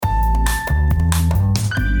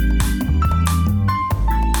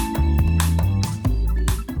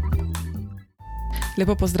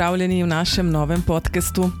Lepo pozdravljeni v našem novem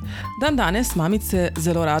podcastu. Danes mamice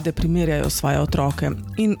zelo rade primerjajo svoje otroke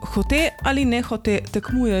in hote ali nehote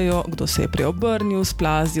tekmujejo, kdo se je prej obrnil,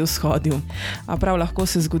 splazil, shodil. A prav lahko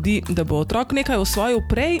se zgodi, da bo otrok nekaj osvojil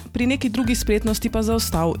prej, pri neki drugi spretnosti pa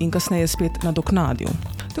zaostal in kasneje spet nadoknadil.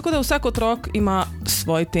 Tako da vsak otrok ima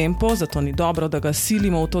svoj tempo, zato ni dobro, da ga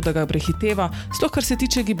silimo v to, da ga prehiteva, sploh kar se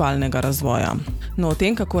tiče gibalnega razvoja. No, o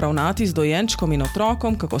tem, kako ravnati z dojenčkom in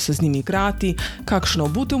otrokom, kako se z njimi igrati, kakšno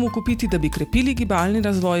obutev mu kupiti, da bi krepili gibalni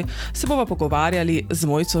razvoj, se bova pogovarjali z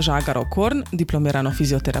Mojco Žagar Okorn, diplomirano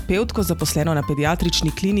fizioterapevtko, zaposleno na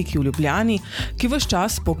pediatrični kliniki v Ljubljani, ki ves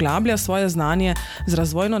čas poglablja svoje znanje z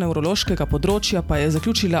razvojno-nevrološkega področja, pa je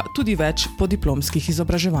zaključila tudi več podiplomskih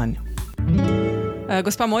izobraževanj.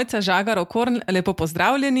 Gospa Mojca Žagar Okorn, lepo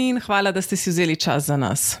pozdravljeni in hvala, da ste si vzeli čas za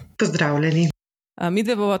nas. Pozdravljeni.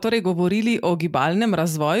 Midve bova torej govorili o gibalnem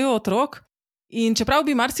razvoju otrok. In čeprav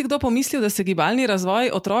bi marsikdo pomislil, da se gibalni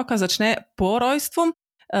razvoj otroka začne po rojstvu,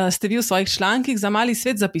 ste vi v svojih člankih za mali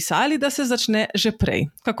svet zapisali, da se začne že prej.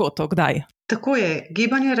 Kako to, kdaj? Tako je,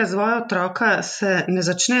 gibanje razvoja otroka se ne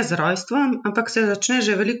začne z rojstvom, ampak se začne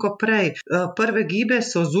že veliko prej. Prve gibe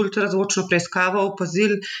so z ultrazvočno preiskavo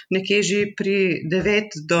opazili nekje že pri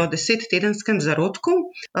 9 do 10 tedenskem zarodku.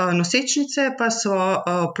 Nosečnice pa so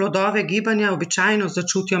plodove gibanja običajno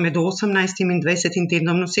začutijo med 18 in 20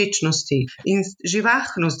 tednom nosečnosti. In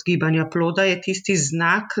živahnost gibanja ploda je tisti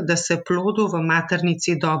znak, da se plodu v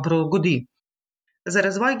maternici dobro godi. Za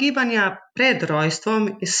razvoj gibanja pred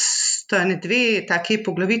rojstvom sta dve taki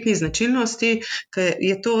poglavitni značilnosti, ki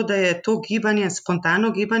je to, da je to gibanje,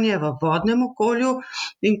 spontano gibanje v vodnem okolju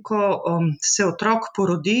in ko se otrok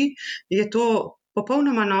porodi, je to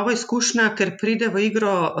popolnoma nova izkušnja, ker pride v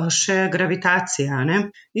igro še gravitacija,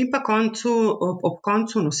 ne? In pa ob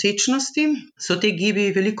koncu nosečnosti so te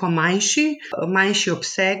gibi veliko manjši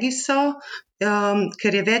obsegi so,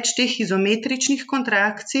 ker je več teh izometričnih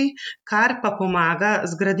kontrakcij, kar pa pomaga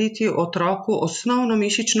zgraditi otroku osnovno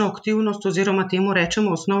mišično aktivnost oziroma temu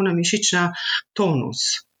rečemo osnovna mišična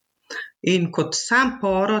tonus. In kot sam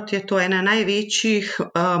porod je to ena največjih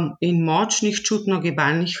in močnih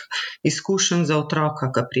čutno-gibalnih izkušenj za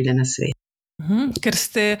otroka, ki pride na svet. Ker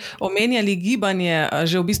ste omenjali gibanje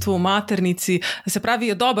že v bistvu v maternici, se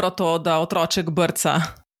pravi, je dobro to, da otroček brca?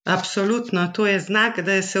 Absolutno, to je znak,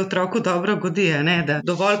 da se otroku dobro godi, ne? Da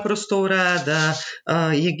dovolj prostora, da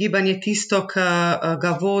je gibanje tisto, ki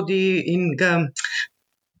ga vodi in ga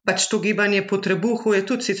pač to gibanje potrebuje,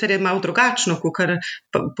 tudi sicer je malo drugačno,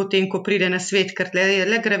 potem, ko pride na svet, ker je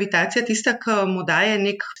le gravitacija tista, ki mu daje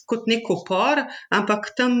kot nek opor, ampak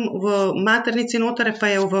tam v maternici noter pa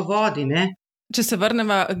je v vodi, ne? Če se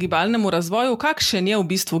vrneva k gibalnemu razvoju, kakšen je v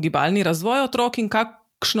bistvu gibalni razvoj otrok in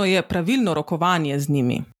kakšno je pravilno rokovanje z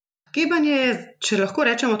njimi? Gibanje je, če lahko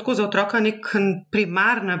rečemo tako, za otroka neka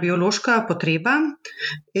primarna biološka potreba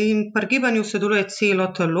in pri gibanju sodeluje celo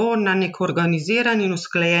telo na nek organiziran in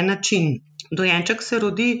usklajen način. Dojenček se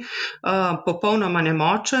rodi popolnoma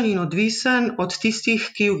nemočen in odvisen od tistih,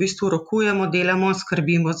 ki v bistvu rokujemo, delamo,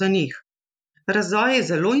 skrbimo za njih. Razvoj je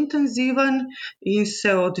zelo intenziven in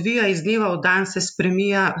se odvija iz dneva v dan, se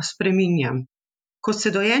spreminja. Ko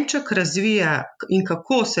se dojenček razvija in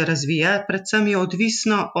kako se razvija, predvsem je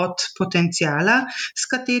odvisno od potenciala, s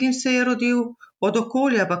katerim se je rodil, od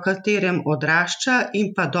okolja, v katerem odrašča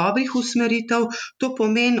in pa dobrih usmeritev, to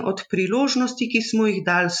pomeni od priložnosti, ki smo jih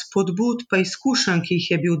dali, spodbud pa izkušenj, ki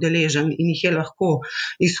jih je bil deležen in jih je lahko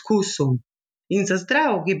izkusil. In za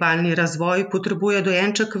zdrav gibalni razvoj potrebuje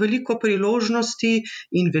dojenček veliko priložnosti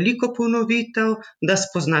in veliko ponovitev, da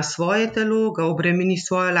spozna svoje telo, ga obremeni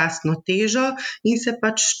svojo lastno težo in se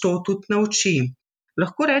pač to tudi nauči.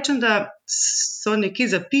 Lahko rečem, da so neki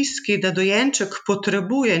zapiski, da dojenček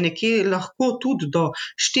potrebuje nekje lahko tudi do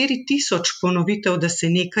 4000 ponovitev, da se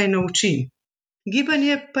nekaj nauči.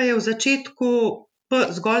 Gibanje pa je v začetku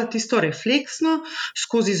zgolj tisto refleksno,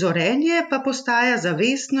 skozi zorenje pa postaja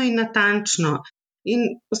zavestno in natančno. In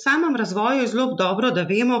v samem razvoju je zelo dobro, da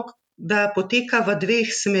vemo, da poteka v dveh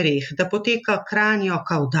smerih, da poteka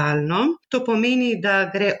kranjo-kavdalno, to pomeni, da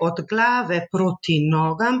gre od glave proti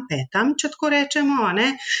nogam, petam, če tako rečemo, ne?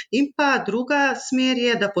 In pa druga smer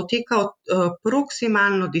je, da poteka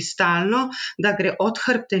proksimalno-distalno, da gre od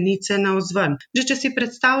hrbtenice navzven. Če si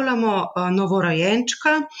predstavljamo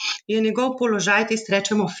novorojenčka, je njegov položaj, tisti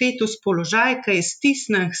rečemo fetus položaj, ki je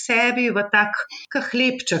stisnen k sebi v tak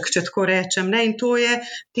hlebček, če tako rečem, ne? In to je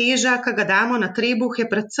teža, ki ga damo na trebuh, je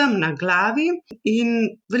predvsem na glavi in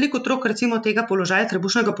veliko otrok recimo tega položaja,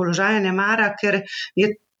 trebušnega položaja ne mara, ker je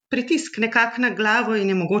pritisk nekako na glavo in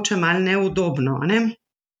je mogoče malo neudobno, ne?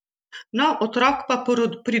 No, otrok pa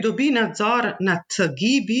pridobi nadzor nad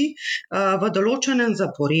gibi v določenem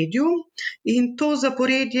zaporedju in to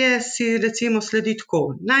zaporedje si recimo sledi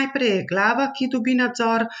tako. Najprej je glava, ki dobi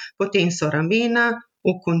nadzor, potem so ramena,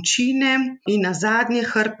 okončine in nazadnje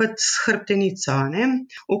hrbet s hrbtenico, ne.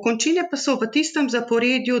 Okončine pa so v tistem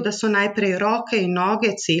zaporedju, da so najprej roke in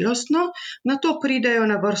noge celostno, nato pridejo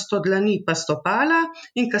na vrsto dlani pa stopala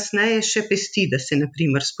in kasneje še pesti, da se na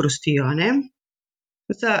primer sprostijo, ne.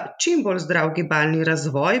 Za čim bolj zdrav gibalni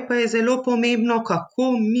razvoj pa je zelo pomembno,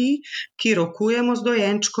 kako mi, ki rokujemo z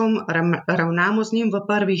dojenčkom, ravnamo z njim v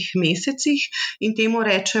prvih mesecih in temu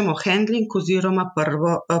rečemo handling oziroma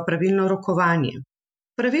pravilno rokovanje.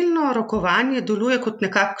 Pravilno rokovanje deluje kot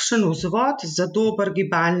nekakšen vzvod za dober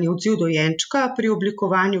gibalni odziv dojenčka pri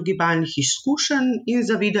oblikovanju gibalnih izkušenj in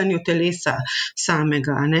zavidanju telesa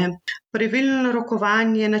samega, ne. Pravilno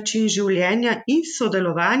rokovanje je način življenja in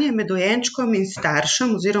sodelovanje med dojenčkom in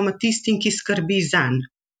staršem oziroma tistim, ki skrbi zanj.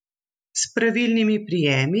 S pravilnimi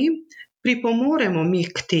prijemi pripomoremo mi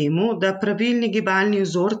k temu, da pravilni gibalni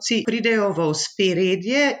vzorci pridejo v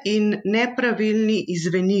ospredje in nepravilni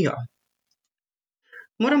izzvenijo.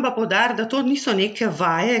 Moram pa poudariti, da to niso neke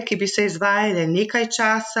vaje, ki bi se izvajale nekaj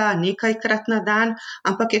časa, nekajkrat na dan,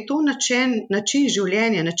 ampak je to način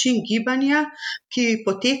življenja, način gibanja, ki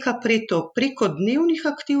poteka preko dnevnih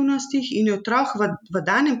aktivnosti in jo otrok v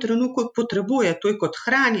danem trenutku potrebuje. To je kot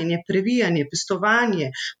hranjenje, previjanje,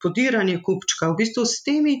 pestovanje, podiranje kupčka. V bistvu s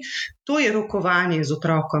temi, to je rokovanje z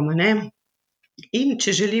otrokom, ne. In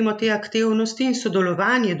če želimo te aktivnosti in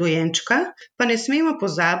sodelovanje dojenčka, pa ne smemo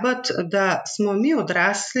pozabiti, da smo mi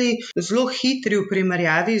odrasli zelo hitri v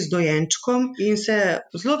primerjavi z dojenčkom in se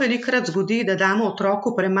zelo velikokrat zgodi, da damo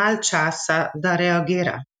otroku premalo časa, da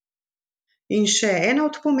reagira. In še ena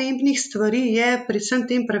od pomembnih stvari je pri vsem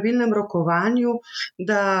tem pravilnem rokovanju,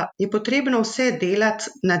 da je potrebno vse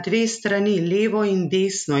delati na dve strani, levo in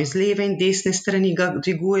desno. Iz leve in desne strani ga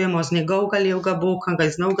dvigujemo z njegovega levega boka,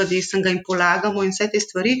 ga iz novega desnega in polagamo in vse te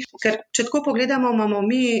stvari. Ker če tako pogledamo, imamo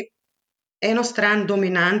mi eno stran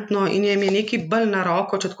dominantno in jim je nekaj bolj na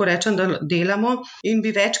roko, če tako rečem, da delamo in bi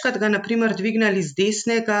večkrat ga na primer dvignili z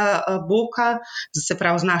desnega boka, se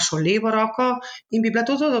pravi z našo levo roko in bi bila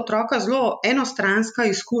to za otroka zelo enostranska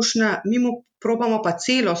izkušnja, mi mu probamo pa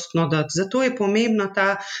celostno dati, zato je pomembna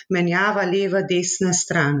ta menjava leva, desna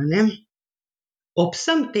stran, ne. Ob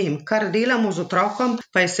vsem tem, kar delamo z otrokom,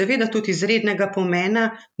 pa je seveda tudi izrednega pomena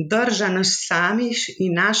drža nas samih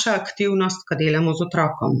in naša aktivnost, ko delamo z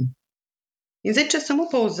otrokom. In zdaj, če samo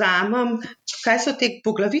povzamem, kaj so te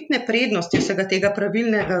poglavitne prednosti vsega tega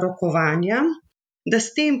pravilnega rokovanja, da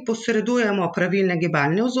s tem posredujemo pravilne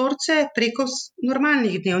gibalne vzorce preko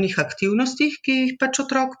normalnih dnevnih aktivnosti, ki jih pač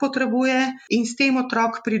otrok potrebuje in s tem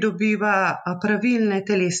otrok pridobiva pravilne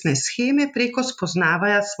telesne sheme preko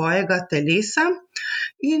spoznavanja svojega telesa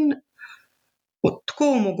in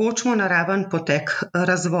tako omogočimo naraven potek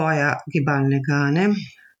razvoja gibalnega, ne.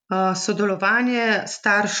 Sodelovanje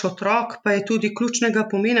starš-otrok pa je tudi ključnega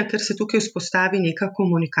pomena, ker se tukaj vzpostavi neka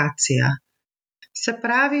komunikacija. Se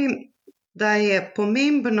pravi, da je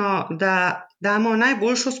pomembno, da damo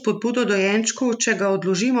najboljšo spodbudo dojenčku, če ga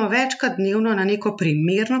odložimo večkrat dnevno na neko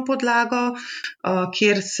primerno podlago,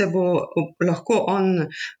 kjer se bo lahko on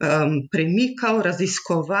premikal,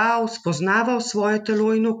 raziskoval, spoznaval svoje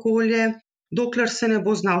telo in okolje, dokler se ne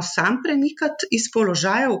bo znal sam premikati iz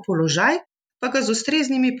položaja v položaj, pa ga z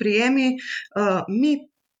ustreznimi prijemi mi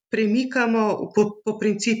premikamo po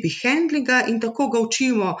principih handlinga in tako ga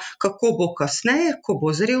učimo, kako bo kasneje, ko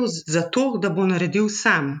bo zrel za to, da bo naredil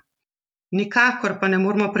sam. Nikakor pa ne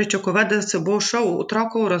moramo pričakovati, da se bo šel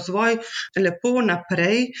otrokov razvoj lepo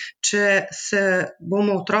naprej, če se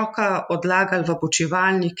bomo otroka odlagali v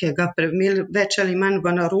počivalnike, ga imeli več ali manj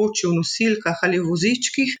v naročju, v nosilkah ali v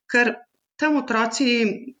vozičkih, ker tam otroci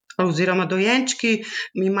oziroma dojenčki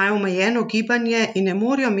imajo omejeno gibanje in ne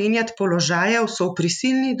morejo menjati položajev, so v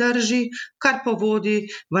prisilni drži, kar pa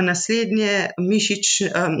vodi v naslednje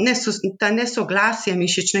nesoglasje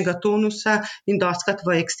mišičnega tonusa in dostikrat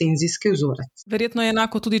v ekstenzijski vzorec. Verjetno je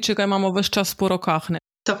enako tudi, če ga imamo ves čas po rokah, ne?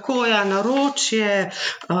 Tako je, naročje,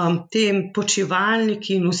 tem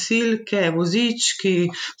počivalniki, nosilke, vozički,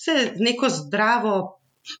 vse neko zdravo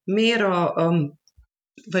mero,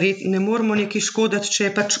 ne moramo nekaj škoditi,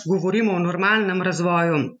 če pač govorimo o normalnem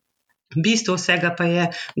razvoju. Bistvo vsega pa je,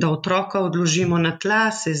 da otroka odložimo na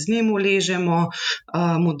tla, se z njim uležemo,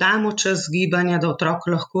 mu damo čas gibanja, da otrok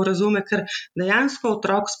lahko razume, ker dejansko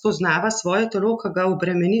otrok spoznava svoje telo, ko ga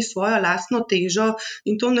obremeni svojo lastno težo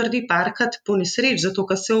in to naredi parkrat po nesreč, zato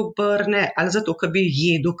ker se obrne ali zato, ker bi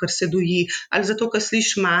jedel, ker se doji, ali zato, ker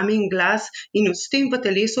sliši mamin glas in s tem v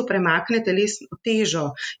telesu premakne telesno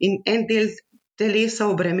težo in en del telesa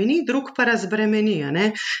obremeni, drug pa razbremeni,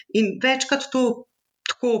 ne? In večkrat to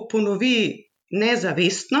tako ponovi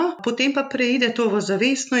nezavestno, potem pa preide to v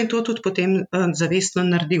zavestno in to tudi potem zavestno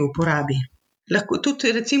naredi v uporabi. Lahko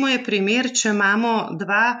tudi recimo je primer, če imamo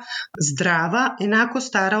dva zdrava, enako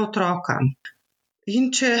stara otroka.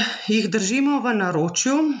 In če jih držimo v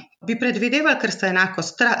naročju, bi predvidevali, ker sta enako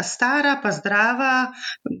stara pa zdrava,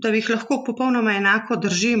 da jih lahko popolnoma enako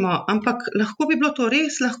držimo, ampak lahko bi bilo to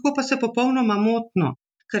res, lahko pa se popolnoma motno.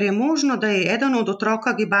 Ker je možno, da je eden od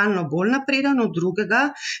otroka gibalno bolj napreden od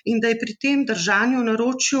drugega in da je pri tem držanju v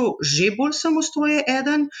naročju že bolj samostojen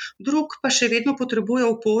eden, drug pa še vedno potrebuje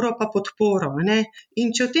oporo pa podporo, ne?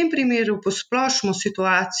 In če v tem primeru posplošimo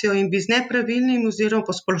situacijo in bi z nepravilnim oziroma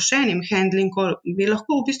posplošenim handlingom bi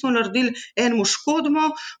lahko v bistvu naredili enemu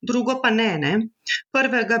škodimo, drugo pa ne?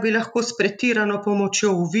 Prvega bi lahko s pretirano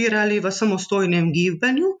pomočjo ovirali v samostojnem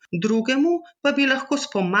gibanju, drugemu pa bi lahko s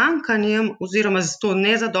pomanjkanjem oziroma z to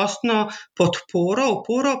nezadostno podporo,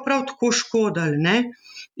 oporo prav tako škodili, ne?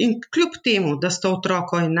 In kljub temu, da sta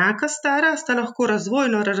otroka enaka stara, sta lahko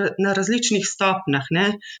razvojno na različnih stopnjah, ne?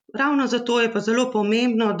 Ravno zato je pa zelo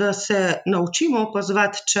pomembno, da se naučimo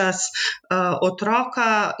opazovati čas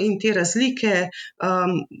otroka in te razlike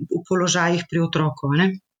v položajih pri otroku, ne?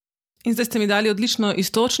 In zdaj ste mi dali odlično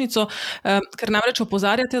iztočnico, ker namreč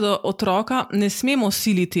opozarjate, da otroka ne smemo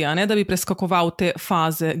siliti, a ne, da bi preskakoval te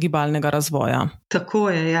faze gibalnega razvoja. Tako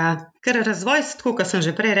je, ja. Ker razvoj, tako kot sem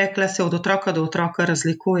že prej rekla, se od otroka do otroka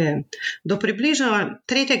razlikuje. Do približno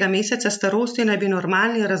 3. meseca starosti naj bi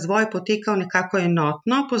normalni razvoj potekal nekako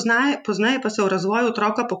enotno, pozneje pa se v razvoju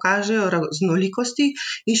otroka pokažejo raznolikosti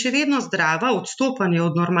in še vedno zdrava odstopanja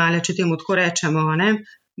od normale, če temu tako rečemo, ne.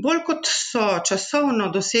 Bolj kot so časovno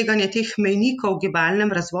doseganje teh mejnikov v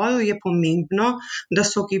gibalnem razvoju, je pomembno, da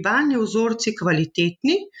so gibalni vzorci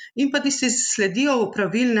kvalitetni in pa da se sledijo v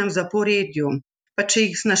pravilnem zaporedju. Pa če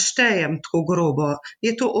jih naštejem tako grobo,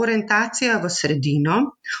 je to orientacija v sredino,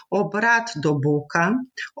 obrat do boka,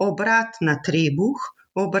 obrat na trebuh,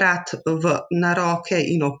 obrat na roke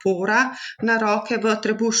in opora na roke v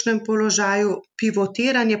trebušnem položaju,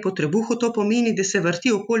 pivotiranje po trebuhu, to pomeni, da se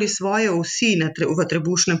vrti okoli svoje osi v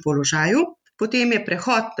trebušnem položaju, potem je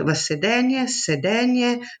prehod v sedenje,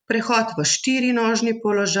 prehod v štirinožni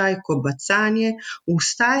položaj, kobacanje,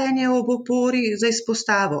 vstajanje ob opori za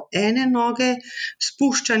izpostavo ene noge,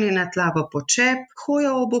 spuščanje na tla v počep,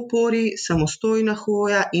 hoja ob opori, samostojna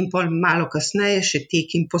hoja in pol malo kasneje še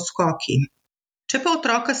tek in poskoki. Če pa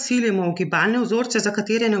otroka silimo v gibalne vzorce, za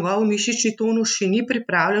katere njegov mišični tonus še ni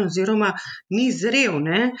pripravljen oziroma ni zrel,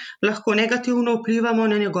 ne, lahko negativno vplivamo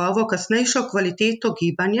na njegovo kasnejšo kvaliteto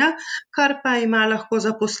gibanja, kar pa ima lahko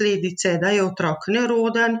za posledice, da je otrok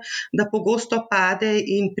neroden, da pogosto pade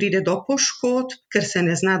in pride do poškodb, ker se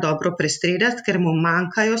ne zna dobro prestredati, ker mu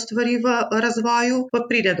manjkajo stvari v razvoju, pa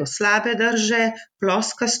pride do slabe drže,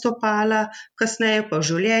 ploska stopala, kasneje pa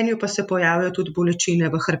v življenju pa se pojavijo tudi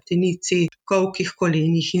bolečine v hrbtenici, kolkih,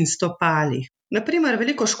 kolenih in stopalih. Naprimer,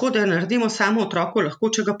 veliko škode naredimo samo otroku,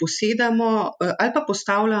 lahko če ga posedamo ali pa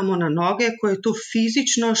postavljamo na noge, ko je to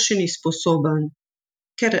fizično še ni sposoben.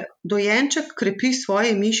 Ker dojenček krepi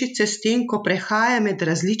svoje mišice s tem, ko prehaja med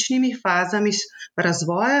različnimi fazami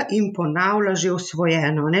razvoja in ponavlja že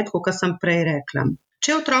osvojeno, ne, tako kot sem prej rekla.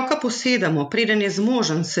 Če otroka posedamo, preden je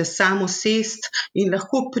zmožen se sam usest in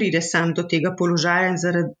lahko pride sam do tega položaja in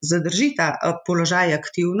zadrži ta položaj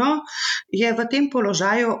aktivno, je v tem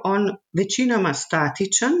položaju on večinoma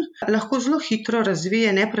statičen, lahko zelo hitro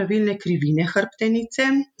razvije nepravilne krivine hrbtenice,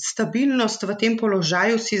 stabilnost v tem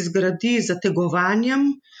položaju si zgradi z zategovanjem,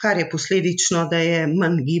 kar je posledično, da je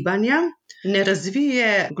manj gibanja. Ne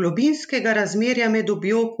razvije globinskega razmerja med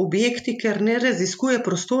objekti, ker ne raziskuje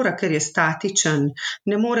prostora, ker je statičen,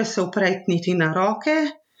 ne more se opreti niti na roke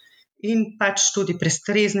in pač tudi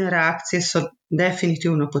prestrezne reakcije so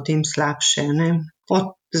definitivno potem slabše, ne.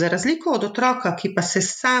 Za razliko od otroka, ki pa se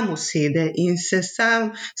sam usede in se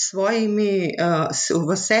sam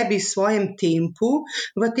v sebi, svojem tempu,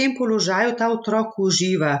 v tem položaju ta otrok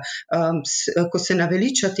uživa. Ko se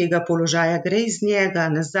naveliča tega položaja, gre iz njega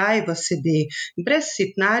nazaj v sede, brez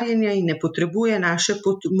sitnarjenja in ne potrebuje naše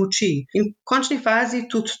pomoči. In v končni fazi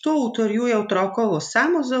tudi to utrjuje otrokovo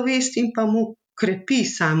samozavest in pa mu krepi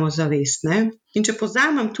samozavest, ne. In če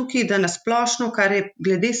povzamem tukaj, da na splošno, kar je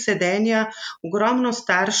glede sedenja, ogromno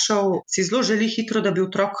staršev si zelo želi hitro, da bi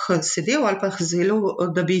otrok sedel ali pa zelo,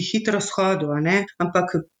 da bi hitro shodil, a ne.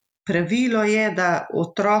 Ampak pravilo je, da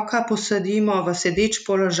otroka posadimo v sedeč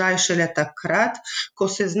položaj šele takrat, ko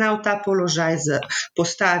se zna v ta položaj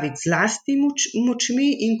postaviti z lastnimi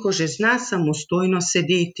močmi in ko že zna samostojno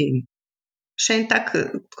sedeti. Še en tak,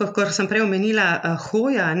 kakor sem prej omenila,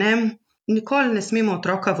 hoja, ne. Nikoli ne smemo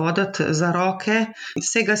otroka voditi za roke,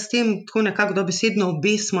 se ga s tem tako nekako dobesedno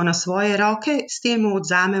obesimo na svoje roke, s tem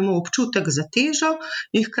odvzamemo občutek za težo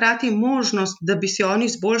in hkrati možnost, da bi si on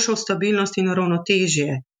izboljšal stabilnost in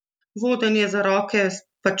ravnotežje. Vodenje za roke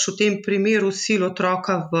pač v tem primeru sil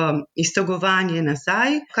otroka v iztegovanje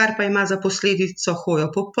nazaj, kar pa ima za posledico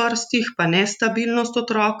hojo po prstih, pa nestabilnost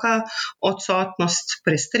otroka, odsotnost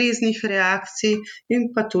prestreznih reakcij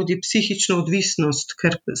in pa tudi psihično odvisnost,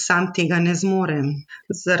 ker sam tega ne zmore.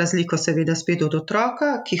 Za razliko seveda spet od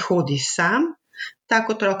otroka, ki hodi sam. Tak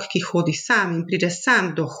otrok, ki hodi sam in pride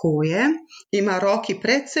sam do hoje, ima roki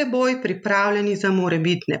pred seboj pripravljeni za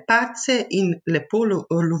morebitne padce in lepo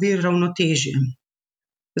lovi ravnotežje.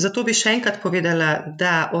 Zato bi še enkrat povedala,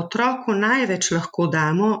 da otroku največ lahko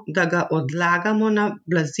damo, da ga odlagamo na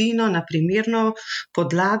blazino, na primerno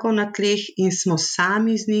podlago na tleh in smo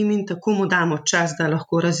sami z njim in tako mu damo čas, da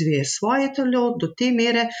lahko razvije svoje telo do te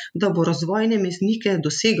mere, da bo razvojne mejnike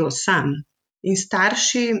dosegel sam. In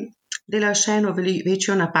starši delajo še eno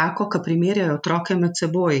večjo napako, ko primerjajo otroke med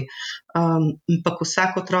seboj. Ampak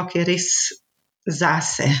vsak otrok je res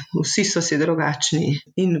zase, vsi so si drugačni.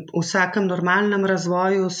 In v vsakem normalnem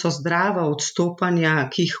razvoju so zdrava odstopanja,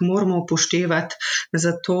 ki jih moramo upoštevati,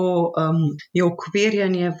 zato je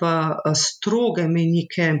ukvirjanje v stroge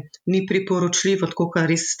mejnike ni priporočljivo, tako kot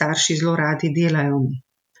res starši zelo radi delajo.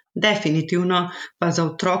 Definitivno pa za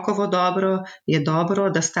otrokovo dobro je dobro,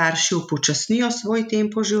 da starši upočasnijo svoj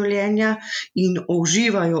tempo življenja in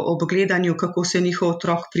uživajo ob gledanju, kako se njihov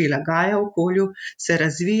otrok prilagaja okolju, se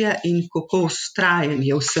razvija in kako vztrajen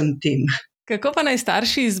je vsem tem. Kako pa naj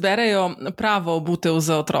starši izberejo pravo obutev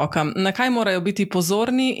za otroka? Na kaj morajo biti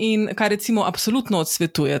pozorni in kaj recimo absolutno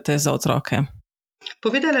odsvetujete za otroke?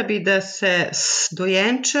 Povedala bi, da se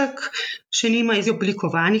dojenček še nima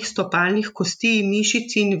izoblikovanih stopalnih kosti,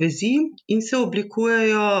 mišic in vezi in se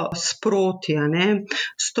oblikujejo sproti, a ne.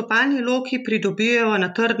 Stopalni loki pridobivajo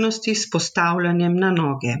na trdnosti s postavljanjem na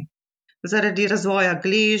noge. Zaradi razvoja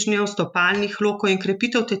gležnjev, stopalnih lokov in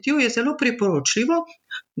krepitev tetiv je zelo priporočljivo,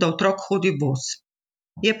 da otrok hodi bos.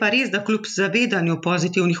 Je pa res, da kljub zavedanju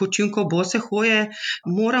pozitivnih učinkov bose hoje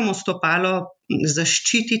moramo stopalo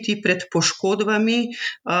zaščititi pred poškodbami,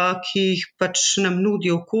 ki jih pač nam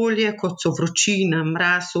nudi okolje, kot so vročina,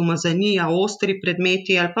 mraz, umazanija, ostri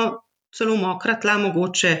predmeti ali pa celo mokra tla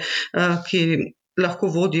mogoče, ki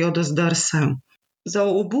lahko vodijo do zdrsa. Za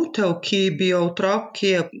obutev, ki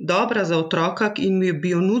je dobra za otroka in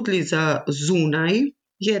bi jo nudili za zunaj,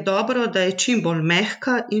 je dobro, da je čim bolj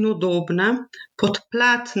mehka in udobna,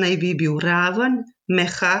 podplat naj bi bil raven,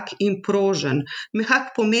 mehak in prožen.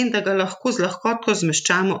 Mehak pomeni, da ga lahko z lahkoto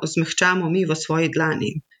zmehčamo mi v svoji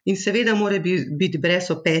dlani. In seveda mora biti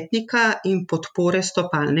brez opetnika in podpore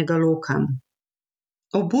stopalnega loka.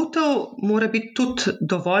 Obutev mora biti tudi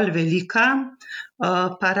dovolj velika,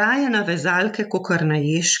 pa raje na vezalke kakor na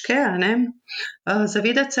ježke, a ne.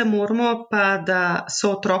 Zavedati se moramo pa, da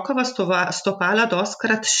so otrokova stopala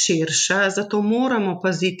dostikrat širša, zato moramo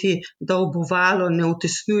paziti, da obuvalo ne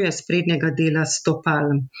utesnjuje sprednjega dela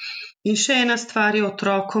stopal. In še ena stvar je,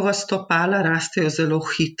 otrokova stopala rastejo zelo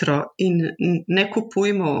hitro in ne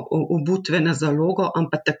kupujmo obutve na zalogo,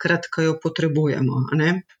 ampak takrat, ko jo potrebujemo, a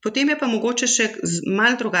ne. Potem je pa mogoče še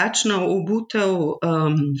malo drugačna obutev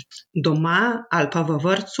doma ali pa v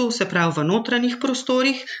vrtcu, se pravi v notranjih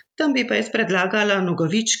prostorih. Tam bi pa jaz predlagala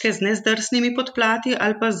nogavičke z nezdrsnimi podplati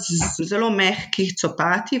ali pa z zelo mehkih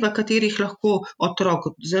copati, v katerih lahko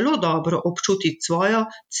otrok zelo dobro občuti svojo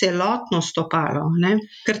celotno stopalo, ne.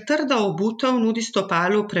 Ker trda obutev nudi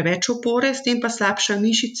stopalu preveč opore, s tem pa slabša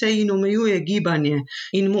mišice in omejuje gibanje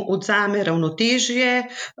in mu odvzame ravnotežje,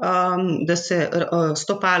 da se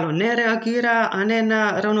stopalo ne reagira, a ne na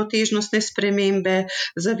ravnotežnostne spremembe,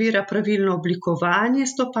 zavira pravilno oblikovanje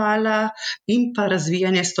stopala in pa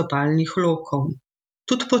razvijanje stopalnih lokov.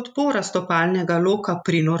 Tudi podpora stopalnega loka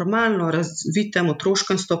pri normalno razvitem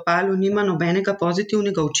otroškem stopalu nima nobenega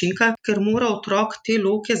pozitivnega učinka, ker mora otrok te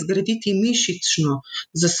loke zgraditi mišično,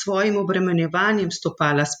 s svojim obremenjevanjem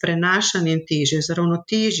stopala, s prenašanjem teže, z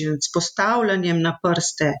ravnotežjem, s postavljanjem na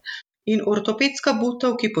prste. In ortopedska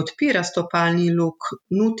butev, ki podpira stopalni lok,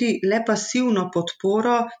 nudi le pasivno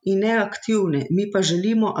podporo in ne aktivne. Mi pa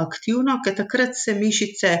želimo aktivno, ker takrat se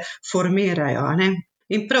mišice formirajo, ne?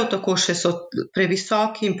 In prav tako še so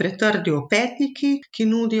previsoki in pretrdi opetniki, ki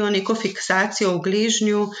nudijo neko fiksacijo v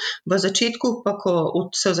gležnju. V začetku pa, ko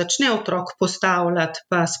se začne otrok postavljati,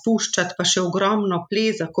 pa spuščati, pa še ogromno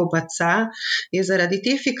pleza, ko baca, je zaradi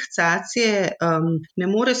te fiksacije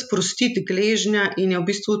ne more sprostiti gležnja in je v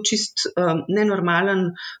bistvu čist nenormalen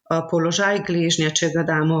položaj gležnja, če ga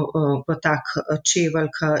damo v tak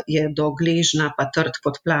čevelj, ki je do gležnja pa trd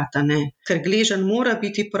podplata, ne. Ker gleženj mora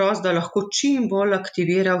biti prost, da lahko čim bolj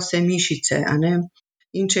aktivira vse mišice, a ne.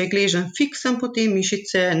 In če je gleženj fiksen, potem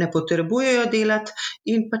mišice ne potrebujejo delati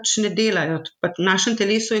in pač ne delajo. V našem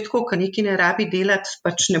telesu je tako, ko nekaj ne rabi delati,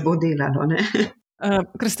 pač ne bo delalo, ne.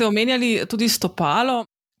 Ker ste omenjali tudi stopalo,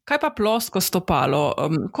 kaj pa plosko stopalo?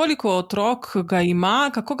 Koliko otrok ga ima,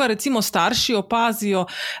 kako ga recimo starši opazijo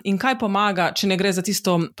in kaj pomaga, če ne gre za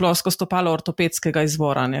tisto plosko stopalo ortopedskega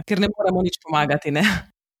izvora, ne? Ker ne moramo nič pomagati, ne?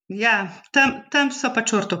 Ja, tam so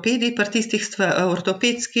pač ortopedi, pri tistih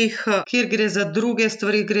ortopedskih, kjer gre za druge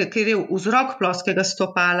stvari, kjer je vzrok ploskega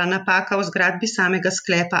stopala, napaka v zgradbi samega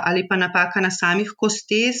sklepa ali pa napaka na samih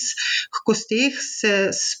kosteh, se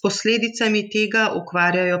s posledicami tega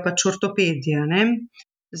ukvarjajo pač ortopedi, ne.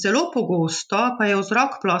 Zelo pogosto pa je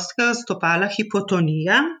vzrok ploskega stopala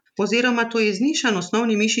hipotonija, oziroma to je znižan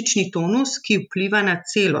osnovni mišični tonus, ki vpliva na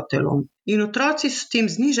celo telo. In otroci s tem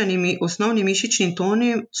znižanimi osnovnim mišičnim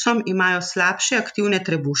tonusom imajo slabše aktivne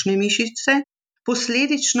trebušne mišice,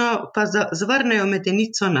 posledično pa zvrnejo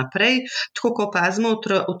medenico naprej, tako ko opazimo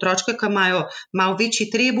otročke, ki imajo malo večji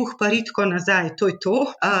trebuh, pa ritko nazaj, to je to,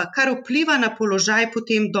 kar vpliva na položaj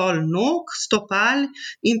potem dol nog, stopal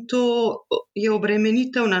in to je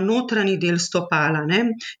obremenitev na notranji del stopala, ne.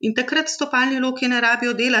 In takrat stopalni loki ne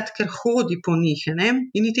rabijo delati, ker hodi po njih, ne,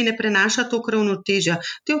 in niti ne prenaša toliko ravnotežja.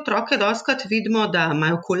 Te otroke dostikrat vidimo, da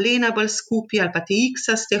imajo kolena bolj skupaj ali pa te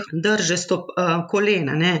iksaste drže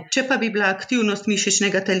kolena, ne. Če pa bi bila aktivnost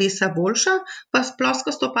mišičnega telesa boljša, pa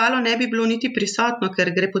plosko stopalo ne bi bilo niti prisotno,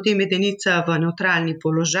 ker gre potem medenica v nevtralni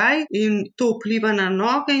položaj in to vpliva na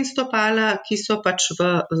noge in stopala, ki so pač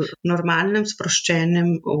v normalnem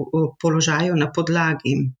sproščenem položaju na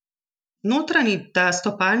podlagi. Notranji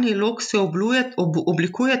stopalni lok se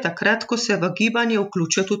oblikuje takrat, ko se v gibanje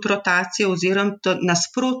vključijo tudi rotacije oziroma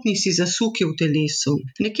nasprotni si zasuki v telesu.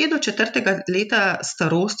 Nekje do 4. leta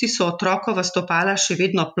starosti so otrokova stopala še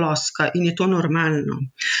vedno ploska in je to normalno.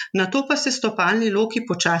 Nato pa se stopalni loki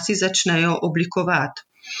počasi začnejo oblikovati.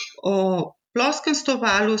 O ploskem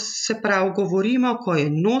stopalu se pravi govorimo, ko je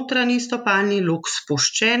notranji stopalni lok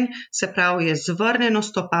spuščen, se pravi je zvrnjeno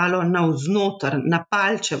stopalo navznoter, na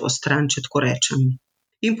palčevo stran, če tako rečem.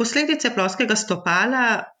 In posledice ploskega stopala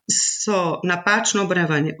so napačno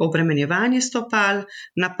obremenjevanje stopal,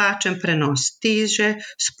 napačen prenos teže,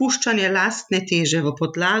 spuščanje lastne teže v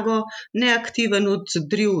podlago, neaktiven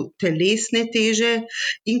oddriv telesne teže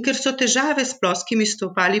in ker so težave s ploskimi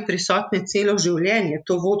stopali prisotne celo življenje,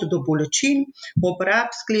 to vodi do bolečin,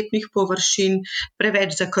 obrab sklepnih površin,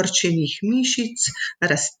 preveč zakrčenih mišic,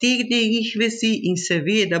 raztegnjenih vezi in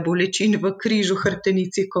seveda bolečin v križu,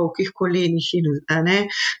 hrbtenici, kolkih, kolenih in,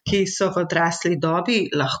 ki so v odrasli dobi,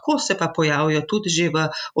 lahko se pa pojavijo tudi že v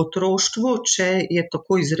otroštvu, če je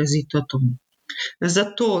tako izrazito to.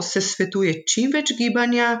 Zato se svetuje čim več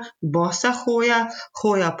gibanja, bosa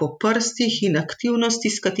hoja po prstih in aktivnosti,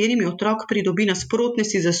 s katerimi otrok pridobi nasprotne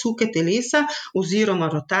si zasuke telesa oziroma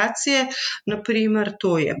rotacije, na primer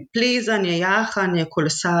to je plezanje, jahanje,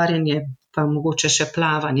 kolesarjenje, pa mogoče še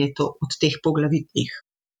plavanje, to od teh poglavitnih.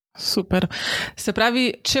 Super. Se pravi,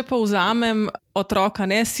 če povzamem, otroka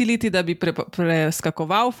ne siliti, da bi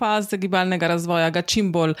preskakoval faze gibalnega razvoja, ga čim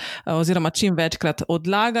bolj oziroma čim večkrat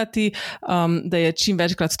odlagati, da je čim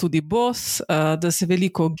večkrat tudi bos, da se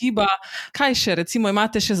veliko giba. Kaj še, recimo,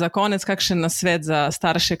 imate še za konec kakšen nasvet za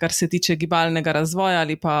starše, kar se tiče gibalnega razvoja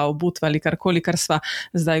ali pa obutve ali karkoli, kar sva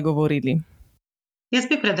zdaj govorili?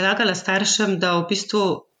 Jaz bi predlagala staršem, da v bistvu,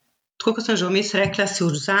 tako kot sem že vmes rekla, si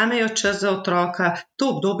vzamejo čas za otroka. To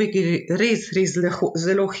obdobje gre res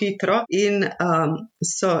zelo hitro in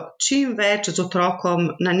so čim več z otrokom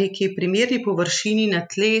na neki primerni površini na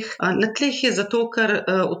tleh. Na tleh je zato, ker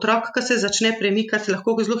otrok, ki se začne premikati,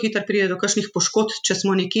 lahko zelo hitro pride do kakšnih poškodb, če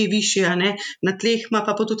smo nekje višji, na tleh ima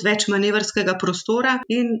pa tudi več manevrskega prostora.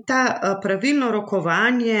 In ta pravilno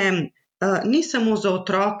rokovanje ni samo za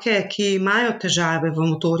otroke, ki imajo težave v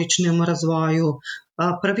motoričnem razvoju,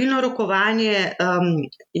 Pravilno rokovanje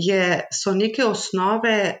so neke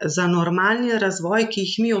osnove za normalni razvoj, ki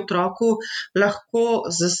jih mi otroku lahko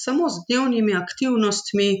samo z dnevnimi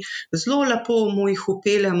aktivnostmi zelo lepo mu jih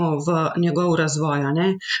vpeljemo v njegov razvoj,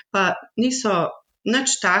 ne? Pa niso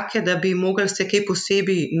nič take, da bi mogli se kaj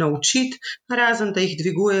posebej naučiti, razen da jih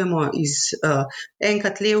dvigujemo iz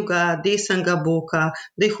enkrat levega, desnega boka,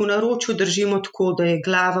 da jih v naročju držimo tako, da je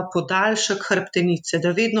glava podaljšek hrbtenice,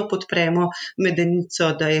 da vedno podpremo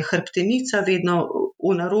medenico, da je hrbtenica vedno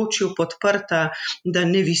v naročju podprta, da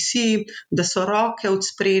ne visi, da so roke od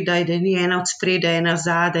spredaj, da ni ena od spredaj, ena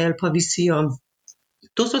zadaj ali pa visijo.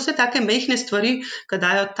 To so vse take majhne stvari, ki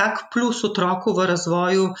dajo tak plus otroku v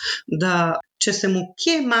razvoju, da če se mu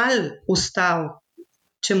kje malo ustavi,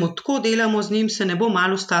 če mu tako delamo z njim, se ne bo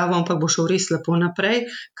malo ustavil, ampak bo šel res lepo naprej,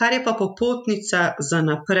 kar je pa popotnica za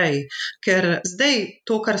naprej. Ker zdaj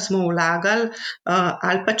to, kar smo vlagali,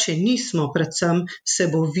 ali pa če nismo, predvsem se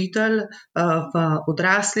bo videl v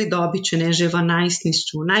odrasli dobi, če ne že v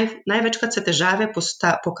najstništvu. Največkrat se težave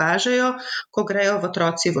pokažejo, ko grejo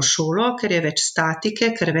otroci v šolo, ker je več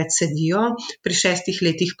statike, ker več sedijo. Pri 6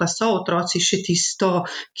 letih pa so otroci še tisto,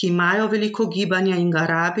 ki imajo veliko gibanja in ga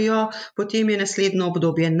rabijo. Potem je naslednjo obdobje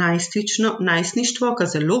najstništvo, ki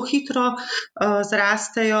zelo hitro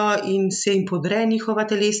zrastejo in se jim podre njihova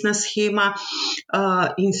telesna shema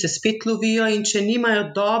in se spet lovijo, in če nimajo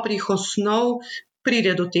dobrih osnov,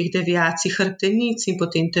 pride do teh deviacij hrbtenic in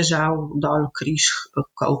potem težav dol križ,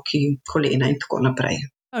 kolki, kolena in tako naprej.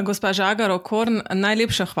 Gospa Žagar Okorn,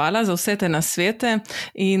 najlepša hvala za vse te nasvete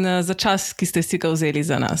in za čas, ki ste si ga vzeli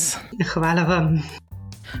za nas. Hvala vam.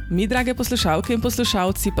 Mi, drage poslušalke in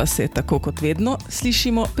poslušalci, pa se tako kot vedno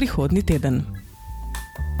slišimo prihodnji teden.